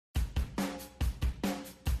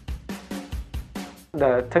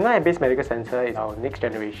The Tengah Air Base Medical Centre is our next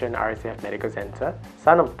generation RSAF Medical Centre.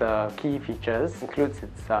 Some of the key features includes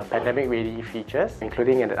its pandemic-ready features,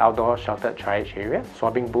 including an outdoor sheltered triage area,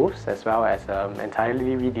 swabbing booths, as well as an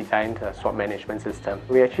entirely redesigned swab management system.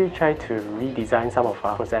 We actually try to redesign some of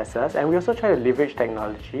our processes, and we also try to leverage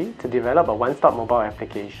technology to develop a one-stop mobile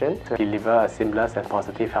application to deliver a seamless and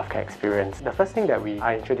positive healthcare experience. The first thing that we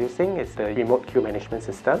are introducing is the remote queue management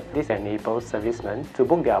system. This enables servicemen to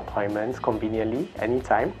book their appointments conveniently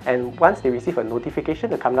anytime, and once they receive a notification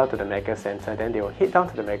to come down to the medical centre, then they will head down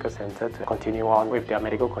to the medical centre to continue on with their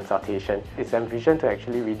medical consultation. It's envisioned to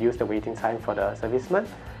actually reduce the waiting time for the servicemen,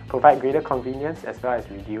 provide greater convenience, as well as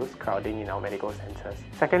reduce crowding in our medical centres.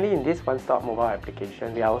 Secondly, in this one-stop mobile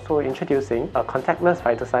application, we are also introducing a contactless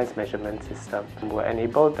vital signs measurement system. It will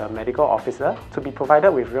enable the medical officer to be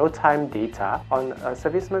provided with real-time data on a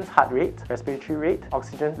serviceman's heart rate, respiratory rate,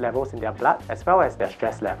 oxygen levels in their blood, as well as their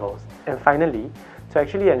stress levels. And finally, to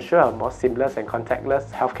actually ensure a more seamless and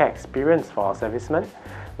contactless healthcare experience for our servicemen,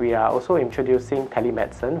 we are also introducing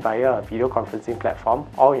telemedicine via a video conferencing platform,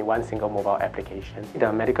 all in one single mobile application.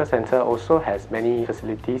 The medical centre also has many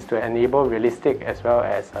facilities to enable realistic as well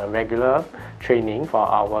as regular training for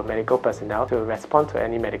our medical personnel to respond to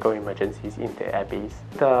any medical emergencies in the airbase.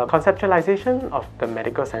 The conceptualization of the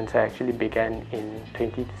medical centre actually began in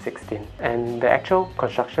 2016, and the actual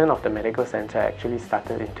construction of the medical centre actually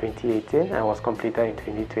started in 2018 and was completed in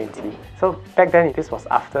 2020. So back then, this was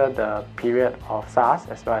after the period of SARS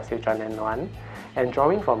as well as H1N1, and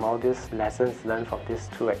drawing from all these lessons learned from these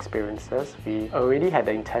two experiences, we already had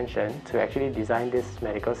the intention to actually design this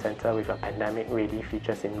medical centre with a pandemic-ready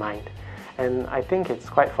features in mind. And I think it's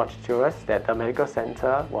quite fortuitous that the medical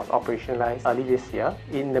centre was operationalized early this year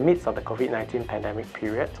in the midst of the COVID-19 pandemic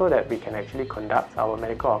period, so that we can actually conduct our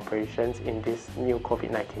medical operations in this new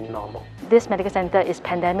COVID-19 normal. This medical centre is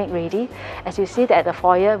pandemic ready. As you see that at the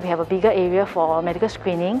foyer, we have a bigger area for medical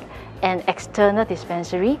screening and external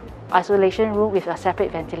dispensary, isolation room with a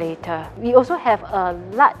separate ventilator. We also have a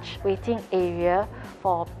large waiting area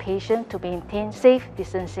for patients to maintain safe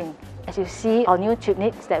distancing. As you see, our new tube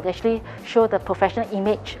kits that actually show the professional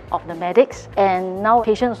image of the medics, and now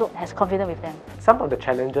patients also has confidence with them. Some of the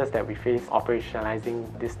challenges that we face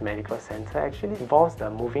operationalizing this medical centre actually involves the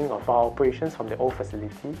moving of our operations from the old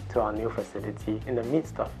facility to our new facility in the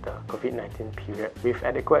midst of the COVID-19 period with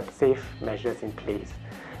adequate safe measures in place.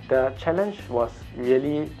 The challenge was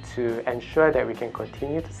really to ensure that we can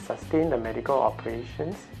continue to sustain the medical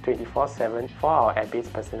operations 24/7 for our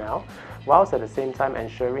airbase personnel, whilst at the same time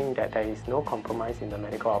ensuring that there is no compromise in the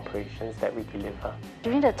medical operations that we deliver.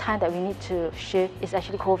 During the time that we need to shift is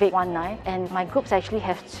actually COVID-19, and my groups actually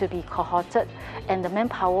have to be cohorted, and the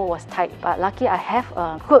manpower was tight. But lucky I have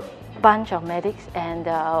a good bunch of medics and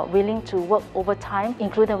willing to work overtime,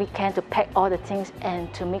 including the weekend, to pack all the things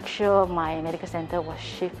and to make sure my medical centre was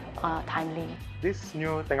shift timely. This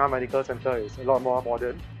new Tengah Medical Centre is a lot more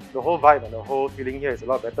modern. The whole vibe and the whole feeling here is a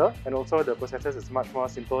lot better, and also the processes is much more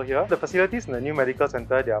simple here. The facilities in the new medical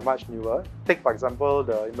centre, they are much newer. Take for example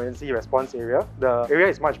the emergency response area. The area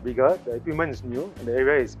is much bigger, the equipment is new, and the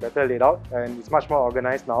area is better laid out, and it's much more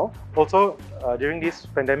organised now. Also, during this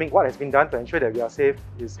pandemic, what has been done to ensure that we are safe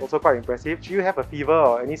is also quite impressive. Should you have a fever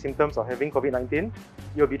or any symptoms of having COVID-19,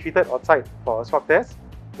 you'll be treated outside for a swab test,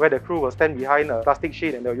 where the crew will stand behind a plastic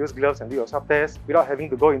sheet and they'll use gloves and do a swab test without having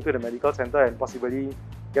to go into the medical centre and possibly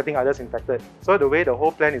getting others infected. So the way the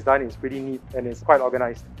whole plan is done is pretty neat and it's quite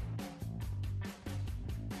organised.